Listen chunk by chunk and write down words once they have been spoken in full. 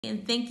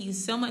And thank you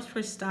so much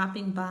for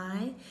stopping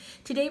by.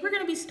 Today we're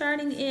going to be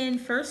starting in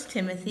 1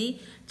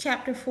 Timothy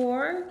chapter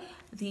 4,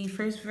 the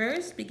first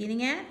verse,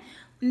 beginning at,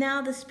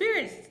 "Now the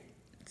Spirit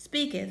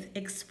speaketh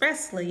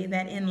expressly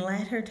that in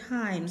latter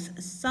times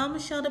some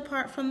shall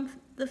depart from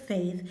the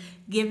faith,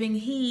 giving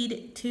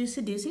heed to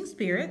seducing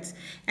spirits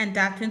and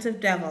doctrines of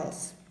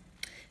devils,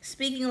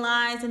 speaking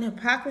lies and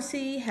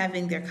hypocrisy,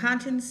 having their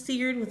conscience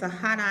seared with a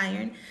hot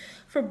iron,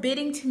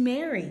 forbidding to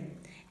marry,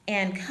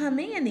 and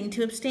commanding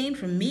to abstain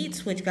from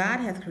meats which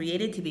God hath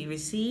created to be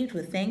received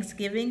with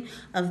thanksgiving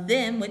of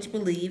them which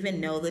believe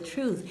and know the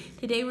truth."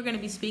 Today we're going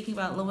to be speaking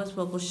about Lois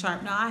Vogel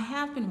Sharp. Now, I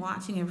have been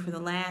watching her for the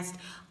last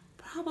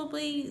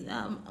probably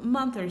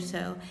month or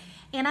so,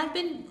 and I've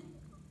been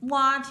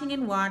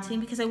watching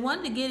because I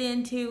wanted to get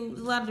into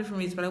a lot of different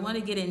reasons, but I wanted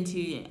to get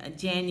into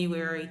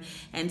January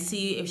and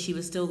see if she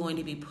was still going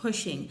to be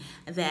pushing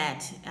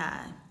that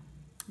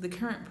the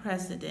current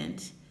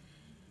president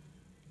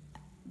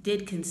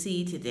did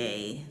concede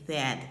today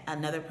that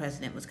another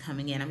president was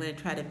coming in. I'm going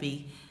to try to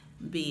be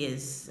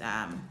as,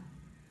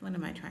 what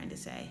am I trying to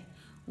say?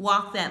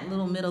 Walk that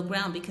little middle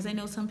ground, because I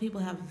know some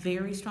people have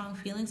very strong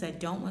feelings. I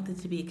don't want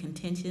this to be a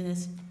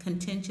contentious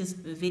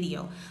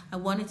video. I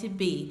want it to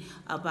be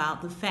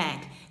about the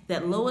fact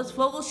that Lois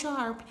Vogel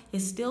Sharp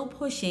is still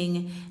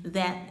pushing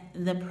that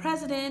the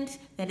president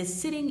that is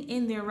sitting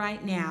in there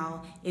right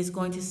now is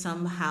going to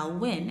somehow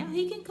win. Now,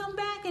 he can come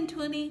back in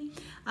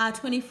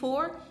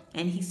 2024,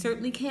 and he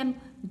certainly can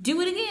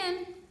do it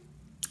again.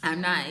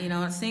 I'm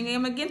not saying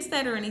I'm against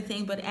that or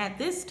anything, but at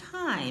this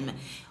time,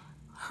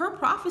 her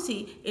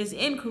prophecy is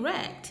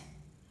incorrect.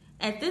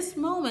 At this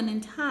moment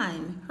in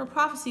time, her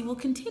prophecy will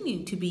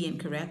continue to be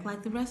incorrect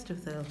like the rest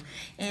of them.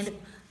 And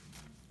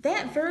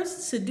that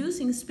verse,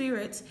 seducing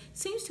spirits,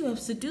 seems to have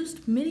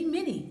seduced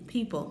many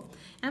people.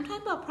 And I'm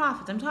talking about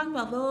prophets. I'm talking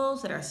about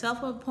those that are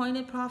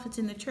self-appointed prophets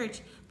in the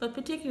church, but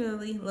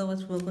particularly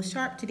Lois Vogel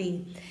Sharp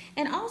today.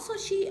 And also,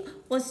 she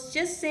was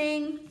just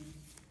saying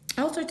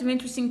all sorts of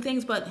interesting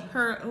things, but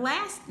her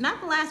not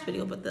the last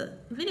video, but the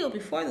video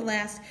before the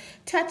last,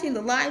 touching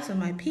the lives of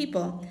my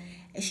people,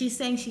 she's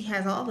saying she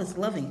has all this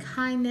loving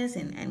kindness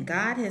and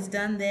God has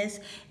done this.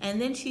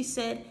 And then she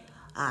said,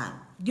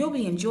 you'll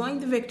be enjoying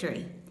the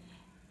victory.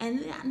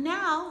 And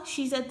now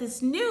she's at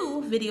this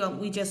new video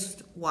we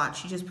just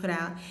watched, she just put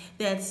out,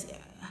 that's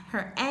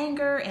her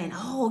anger and,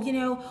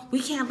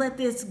 we can't let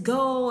this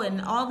go,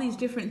 and all these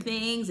different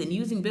things, and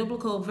using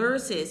biblical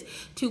verses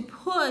to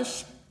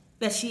push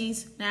that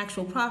she's an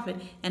actual prophet,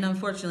 and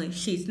unfortunately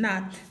she's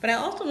not. But I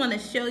also want to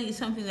show you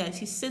something that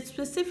she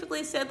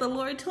specifically said the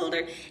Lord told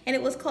her, and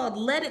it was called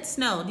 "Let It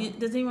Snow."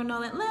 Does anyone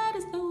know that? Let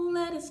it snow,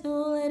 let it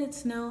snow, let it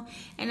snow.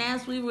 And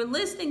as we were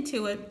listening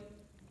to it,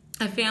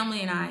 my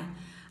family and I,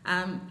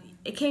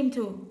 it came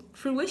to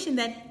fruition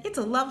that it's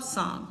a love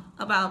song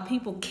about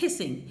people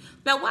kissing.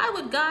 Now, why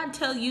would God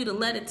tell you to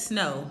let it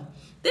snow?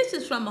 This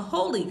is from a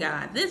holy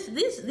God.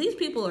 These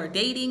people are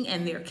dating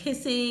and they're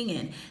kissing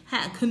and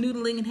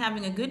canoodling and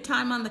having a good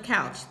time on the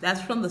couch.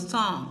 That's from the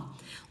song.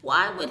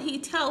 Why would he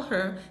tell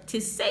her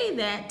to say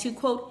that to,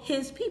 quote,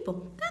 his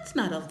people? That's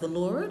not of the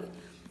Lord.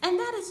 And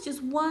that is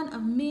just one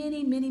of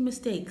many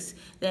mistakes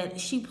that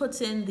she puts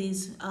in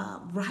these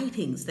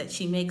writings that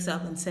she makes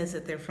up and says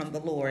that they're from the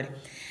Lord.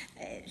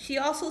 She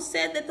also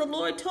said that the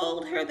Lord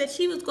told her that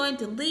she was going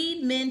to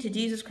lead men to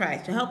Jesus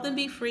Christ, to help them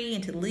be free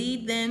and to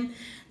lead them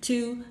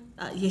to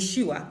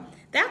Yeshua.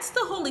 That's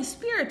the Holy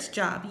Spirit's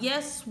job.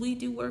 Yes, we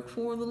do work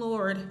for the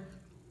Lord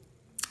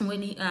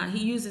when he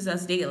uses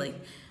us daily,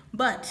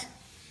 but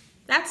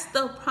that's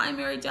the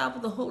primary job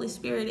of the Holy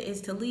Spirit,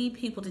 is to lead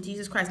people to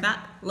Jesus Christ, not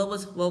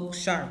Lois Vogel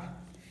Sharp.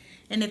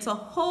 And it's a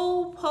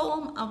whole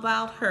poem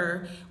about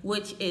her,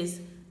 which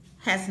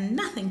has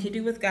nothing to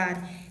do with God,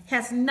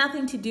 has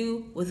nothing to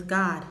do with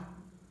God.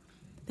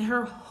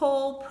 Her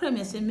whole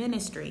premise in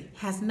ministry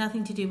has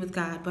nothing to do with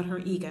God but her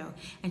ego.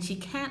 And she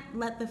can't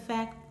let the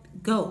fact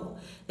go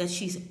that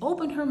she's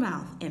opened her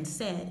mouth and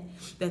said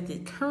that the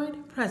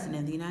current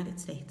president of the United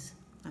States,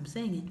 I'm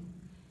saying it,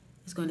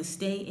 is going to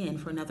stay in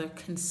for another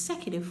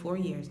consecutive 4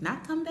 years.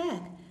 Not come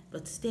back,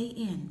 but stay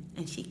in.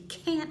 And she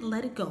can't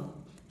let it go.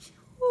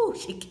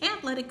 She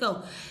can't let it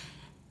go.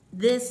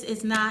 This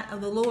is not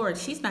of the Lord.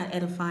 She's not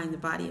edifying the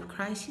body of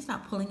Christ. She's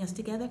not pulling us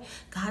together.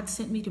 God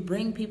sent me to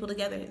bring people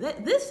together.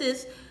 This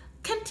is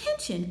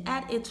contention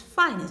at its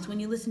finest when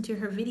you listen to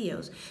her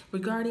videos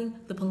regarding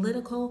the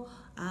political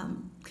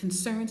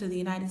concerns of the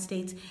United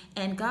States.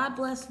 And God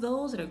bless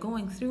those that are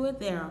going through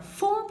it. There are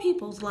 4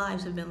 people's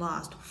lives have been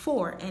lost.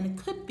 4. And it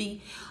could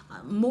be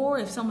more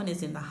if someone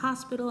is in the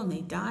hospital and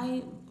they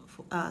die.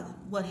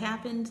 What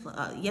happened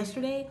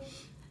yesterday.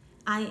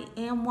 I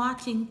am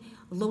watching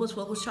Lois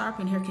Vogel Sharp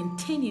and her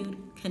continued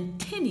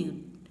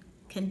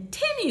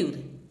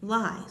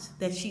lies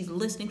that she's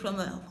listening from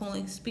the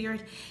Holy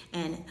Spirit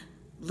and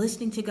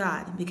listening to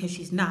God, because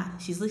she's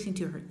not. She's listening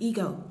to her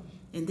ego.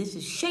 And this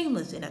is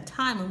shameless at a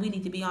time when we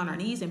need to be on our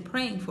knees and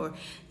praying for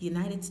the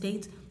United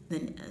States,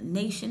 the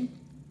nation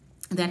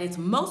that is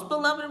most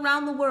beloved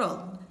around the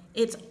world.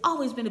 It's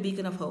always been a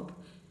beacon of hope.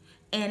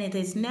 And it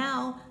is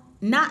now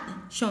not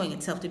showing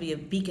itself to be a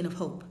beacon of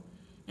hope.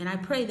 And I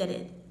pray that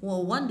it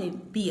will one day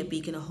be a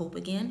beacon of hope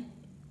again.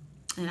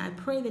 And I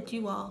pray that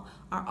you all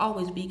are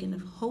always beacon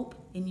of hope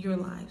in your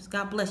lives.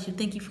 God bless you.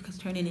 Thank you for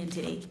turning in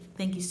today.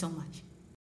 Thank you so much.